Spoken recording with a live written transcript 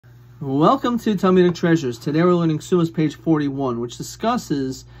Welcome to Talmudic Treasures. Today we're learning Sumas page 41, which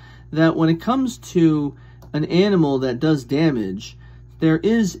discusses that when it comes to an animal that does damage, there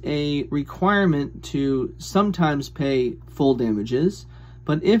is a requirement to sometimes pay full damages,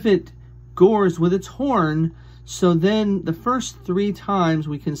 but if it gores with its horn, so then the first 3 times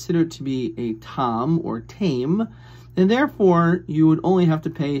we consider it to be a tam or tame, and therefore you would only have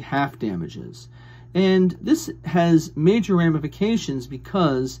to pay half damages. And this has major ramifications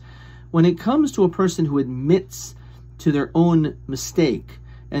because when it comes to a person who admits to their own mistake,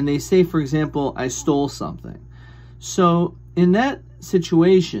 and they say, for example, I stole something. So in that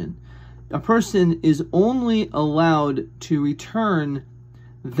situation, a person is only allowed to return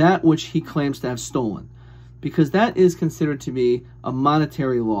that which he claims to have stolen, because that is considered to be a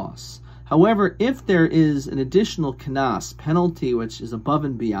monetary loss. However, if there is an additional kanas, penalty, which is above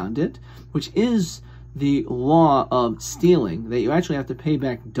and beyond it, which is the law of stealing, that you actually have to pay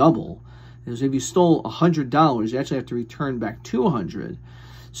back double. Because if you stole $100, you actually have to return back $200.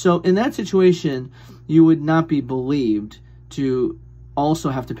 So in that situation, you would not be believed to also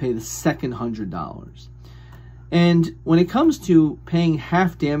have to pay the second $100. And when it comes to paying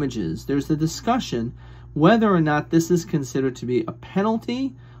half damages, there's the discussion whether or not this is considered to be a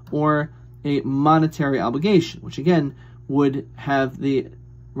penalty or a monetary obligation, which again would have the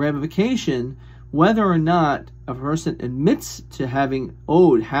ramification whether or not a person admits to having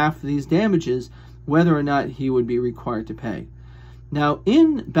owed half these damages, whether or not he would be required to pay. Now,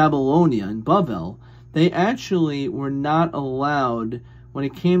 in Babylonia, in Bavel, they actually were not allowed, when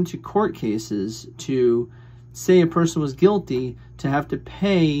it came to court cases, to say a person was guilty to have to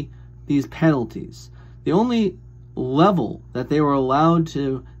pay these penalties. The only level that they were allowed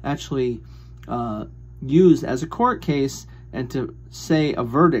to actually use as a court case and to say a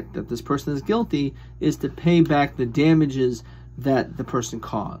verdict that this person is guilty is to pay back the damages that the person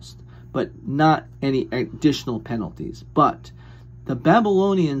caused, but not any additional penalties. But the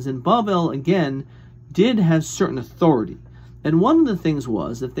Babylonians in Bavel, again, did have certain authority. And one of the things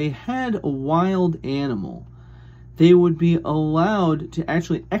was, if they had a wild animal, they would be allowed to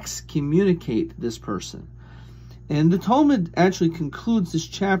actually excommunicate this person. And the Talmud actually concludes this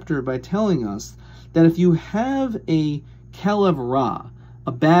chapter by telling us that if you have a Kelev Ra,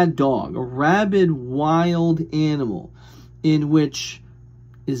 a bad dog, a rabid wild animal in which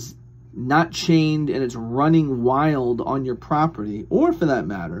is not chained and it's running wild on your property, or for that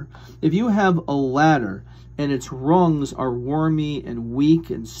matter, if you have a ladder and its rungs are wormy and weak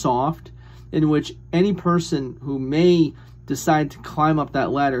and soft, in which any person who may decide to climb up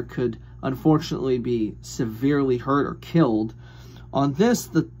that ladder could unfortunately be severely hurt or killed, on this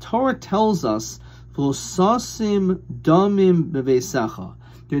the Torah tells us V'losasim damim b'veisecha.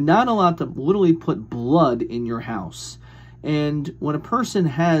 You're not allowed to literally put blood in your house. And when a person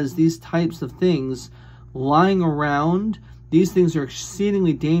has these types of things lying around, these things are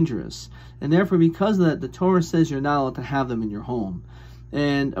exceedingly dangerous. And therefore, because of that, the Torah says you're not allowed to have them in your home.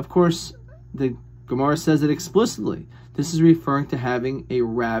 And of course, the Gemara says it explicitly. This is referring to having a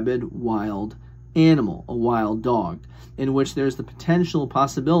rabid wild animal, a wild dog, in which there's the potential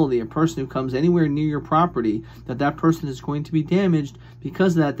possibility a person who comes anywhere near your property, that person is going to be damaged.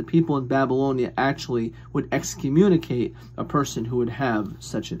 Because of that, the people in Babylonia actually would excommunicate a person who would have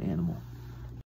such an animal.